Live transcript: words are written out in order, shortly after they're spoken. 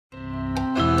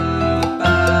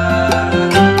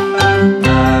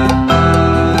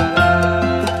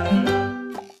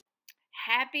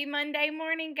Monday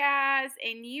morning, guys,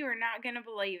 and you are not going to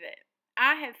believe it.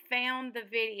 I have found the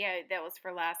video that was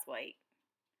for last week.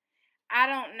 I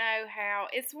don't know how.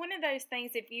 It's one of those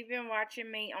things, if you've been watching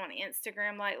me on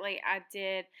Instagram lately, I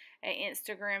did an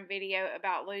Instagram video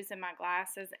about losing my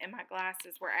glasses, and my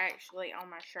glasses were actually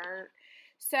on my shirt.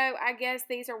 So I guess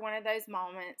these are one of those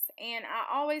moments, and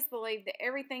I always believe that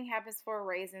everything happens for a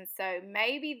reason. So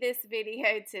maybe this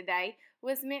video today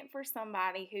was meant for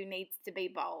somebody who needs to be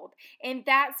bold, and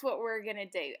that's what we're going to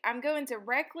do. I'm going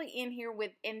directly in here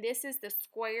with, and this is the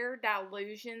Square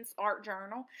Delusions art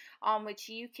journal, on which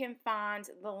you can find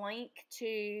the link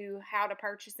to how to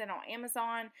purchase it on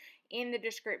Amazon in the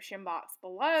description box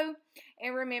below.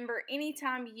 And remember,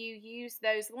 anytime you use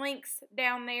those links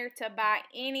down there to buy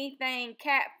anything,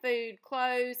 cat food,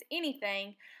 clothes,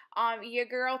 anything, your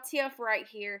girl Tiff right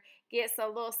here gets a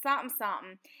little something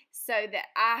something so that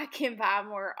I can buy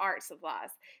more art supplies.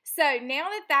 So now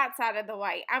that that's out of the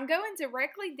way, I'm going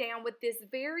directly down with this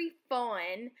very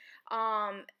fun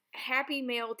Happy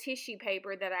Meal tissue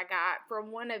paper that I got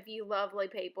from one of you lovely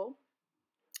people.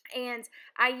 And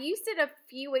I used it a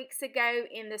few weeks ago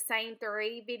in the Same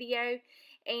 3 video,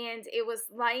 and it was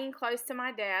laying close to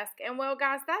my desk. And well,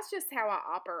 guys, that's just how I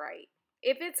operate.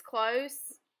 If it's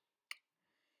close,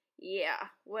 yeah,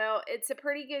 well, it's a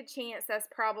pretty good chance that's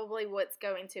probably what's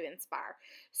going to inspire.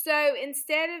 So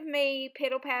instead of me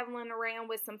piddle-paddling around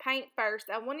with some paint first,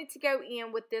 I wanted to go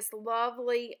in with this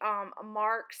lovely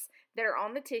marks that are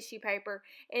on the tissue paper.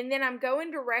 And then I'm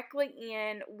going directly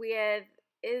in with,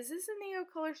 is this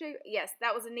a Neocolor 2? Yes,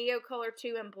 that was a Neocolor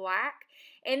 2 in black.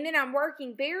 And then I'm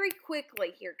working very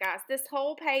quickly here, guys. This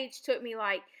whole page took me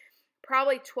like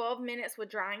probably 12 minutes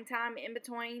with drying time in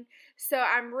between. So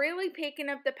I'm really picking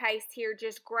up the pace here,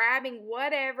 just grabbing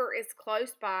whatever is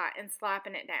close by and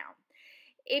slapping it down.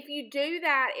 If you do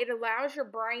that, it allows your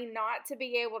brain not to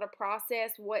be able to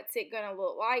process what's it going to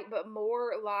look like, but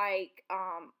more like,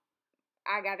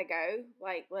 I gotta go,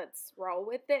 like, let's roll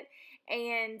with it.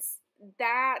 And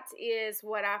that is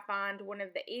what I find one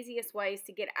of the easiest ways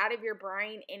to get out of your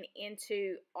brain and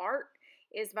into art,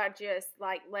 is by just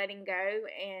like letting go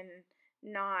and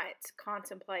not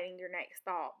contemplating your next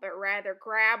thought, but rather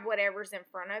grab whatever's in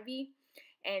front of you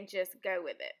and just go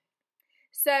with it.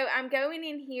 So I'm going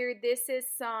in here. This is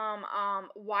some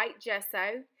white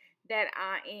gesso that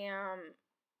I am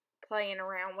playing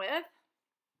around with.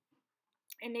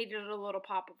 It needed a little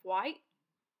pop of white.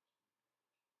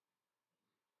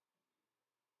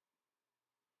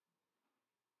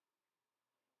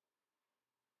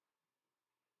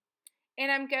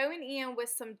 And I'm going in with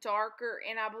some darker,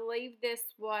 and I believe this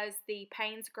was the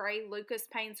Payne's Gray, Lucas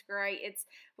Payne's Gray. It's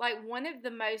like one of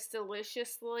the most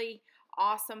deliciously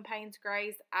awesome Payne's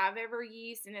Grays I've ever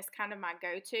used, and it's kind of my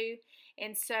go-to.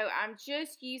 And so I'm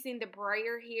just using the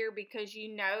brayer here because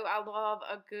you know I love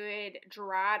a good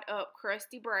dried up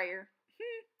crusty brayer.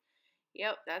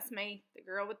 Yep, that's me, the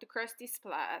girl with the crusty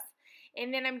supplies.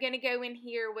 And then I'm going to go in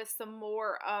here with some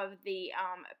more of the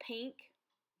pink.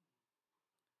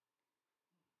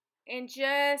 And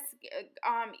just,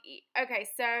 okay,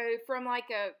 so from like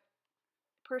a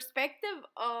perspective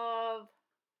of,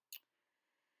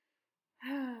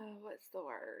 what's the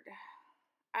word?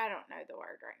 I don't know the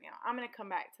word right now. I'm going to come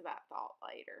back to that thought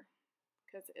later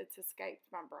because it's escaped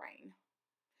my brain.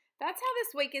 That's how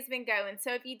this week has been going.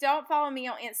 So if you don't follow me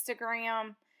on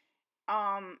Instagram,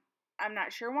 I'm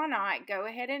not sure why not. Go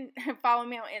ahead and follow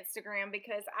me on Instagram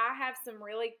because I have some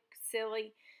really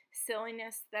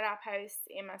silliness that I post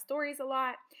in my stories a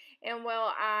lot. And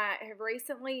well, I have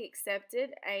recently accepted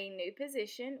a new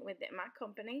position within my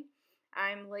company.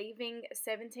 I'm leaving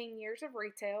 17 years of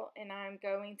retail and I'm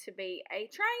going to be a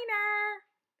trainer.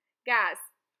 Guys,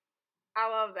 I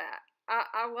love that.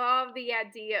 I love the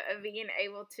idea of being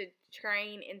able to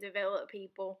train and develop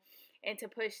people and to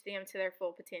push them to their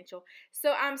full potential.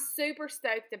 So I'm super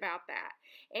stoked about that.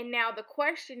 And now the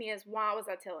question is, why was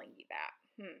I telling you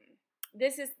that?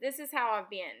 This is how I've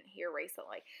been here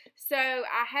recently. So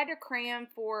I had to cram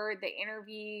for the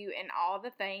interview and all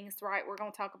the things, right? We're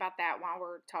going to talk about that while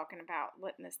we're talking about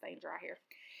letting this thing dry here.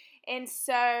 And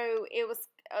so it was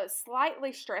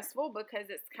slightly stressful because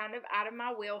it's kind of out of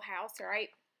my wheelhouse, right?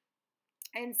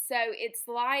 And so it's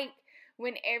like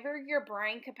whenever your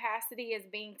brain capacity is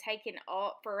being taken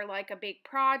up for like a big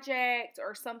project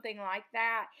or something like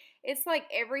that, it's like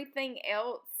everything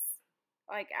else,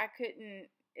 like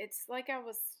it's like I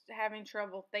was having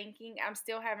trouble thinking. I'm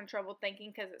still having trouble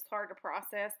thinking because it's hard to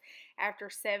process after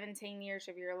 17 years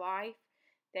of your life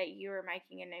that you are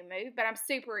making a new move. But I'm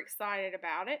super excited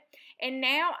about it. And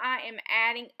now I am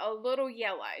adding a little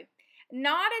yellow.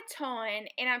 not a ton,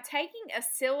 and I'm taking a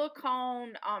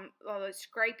silicone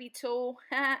scrapey tool.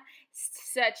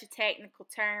 Such a technical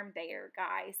term there,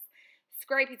 guys.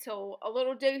 Scrapey tool, a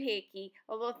little doohickey,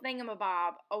 a little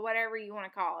thingamabob, or whatever you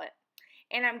want to call it.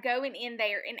 And I'm going in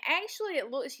there, and actually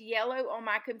it looks yellow on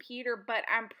my computer, but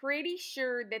I'm pretty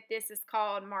sure that this is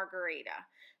called margarita.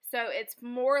 So it's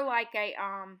more like a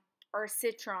or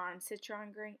citron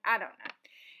green. I don't know.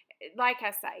 Like I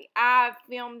say, I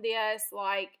filmed this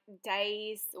like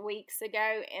days, weeks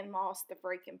ago, and lost the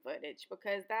freaking footage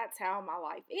because that's how my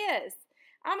life is.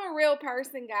 I'm a real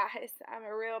person, guys. I'm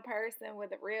a real person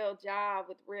with a real job,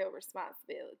 with real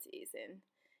responsibilities. And,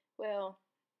 well,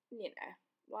 you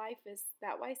know, life is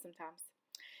that way sometimes.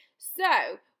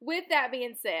 So, with that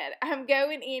being said, I'm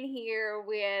going in here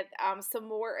with some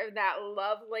more of that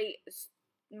lovely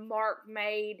Mark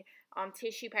made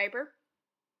tissue paper.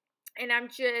 And I'm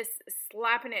just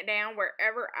slapping it down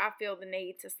wherever I feel the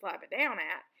need to slap it down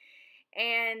at.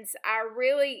 And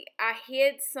I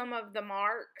hid some of the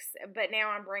marks, but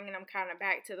now I'm bringing them kind of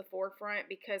back to the forefront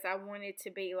because I wanted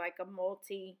to be like a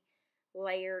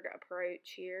multi-layered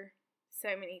approach here. So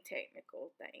many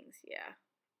technical things, yeah.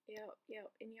 Yep.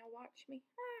 And y'all watch me?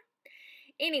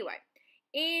 Anyway.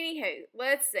 Anywho,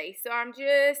 let's see. So I'm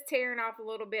just tearing off a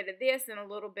little bit of this and a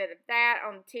little bit of that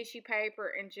on the tissue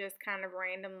paper and just kind of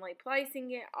randomly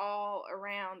placing it all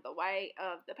around the way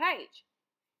of the page.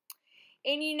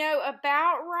 And you know,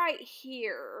 about right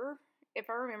here, if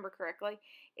I remember correctly,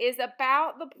 is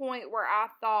about the point where I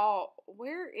thought,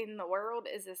 where in the world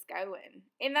is this going?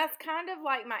 And that's kind of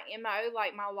like my MO,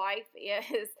 like my life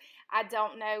is, I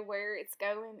don't know where it's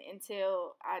going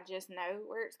until I just know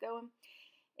where it's going.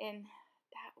 And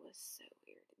that was so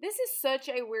weird. This is such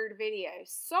a weird video.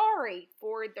 Sorry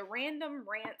for the random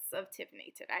rants of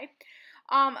Tiffany today.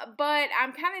 But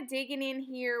I'm kind of digging in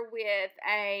here with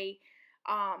a,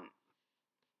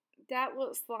 that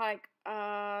looks like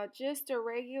just a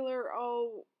regular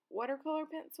old watercolor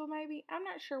pencil maybe. I'm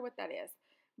not sure what that is.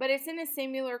 But it's in a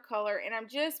similar color, and I'm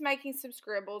just making some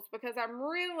scribbles because I'm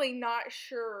really not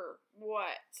sure what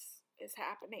is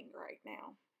happening right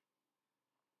now.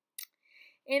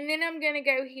 And then I'm going to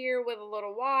go here with a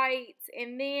little white.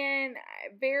 And then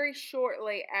very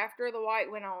shortly after the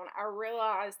white went on, I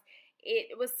realized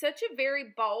it was such a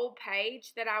very bold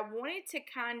page that I wanted to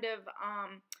kind of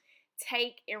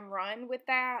take and run with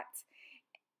that.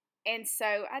 And so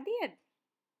I did.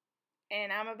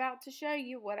 And I'm about to show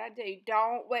you what I do.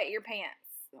 Don't wet your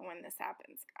pants when this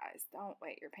happens, guys. Don't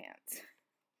wet your pants.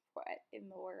 What in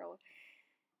the world?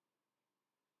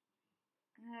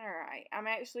 Alright, I'm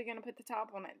actually going to put the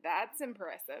top on it. That's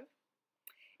impressive.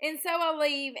 And so I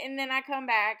leave, and then I come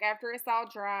back after it's all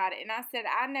dried, and I said,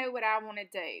 I know what I want to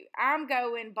do. I'm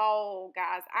going bold,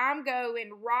 guys. I'm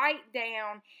going right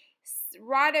down,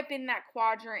 right up in that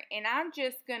quadrant, and I'm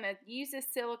just going to use this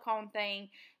silicone thing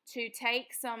to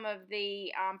take some of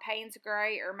the Payne's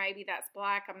Gray, or maybe that's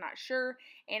black, I'm not sure,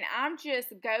 and I'm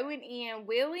just going in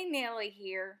willy-nilly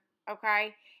here,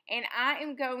 okay? And I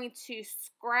am going to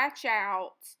scratch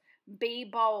out Be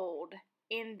Bold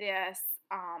in this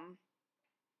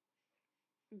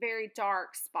very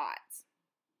dark spots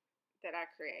that I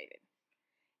created.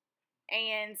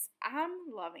 And I'm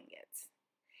loving it.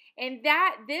 And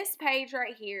this page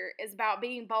right here is about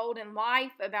being bold in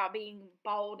life, about being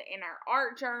bold in our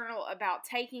art journal, about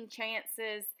taking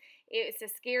chances. It's a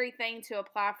scary thing to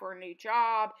apply for a new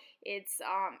job. It's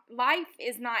life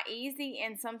is not easy,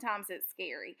 and sometimes it's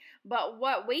scary. But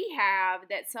what we have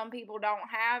that some people don't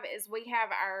have is we have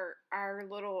our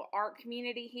little art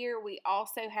community here. We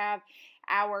also have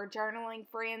our journaling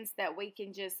friends that we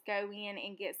can just go in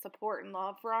and get support and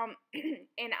love from.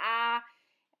 And I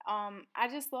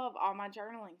just love all my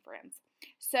journaling friends.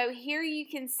 So here you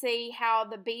can see how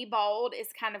the Be Bold is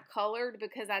kind of colored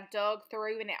because I dug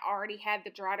through and it already had the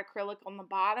dried acrylic on the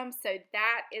bottom. So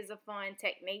that is a fun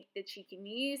technique that you can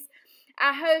use.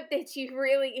 I hope that you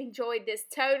really enjoyed this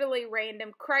totally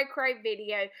random cray-cray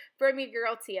video from your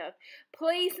girl Tiff.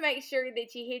 Please make sure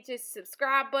that you hit your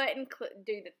subscribe button,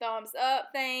 do the thumbs up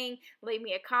thing, leave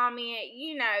me a comment,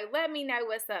 you know, let me know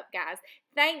what's up, guys.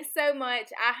 Thanks so much.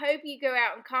 I hope you go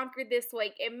out and conquer this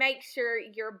week and make sure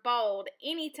you're bold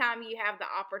anytime you have the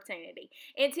opportunity.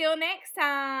 Until next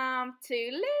time,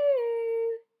 toodaloo.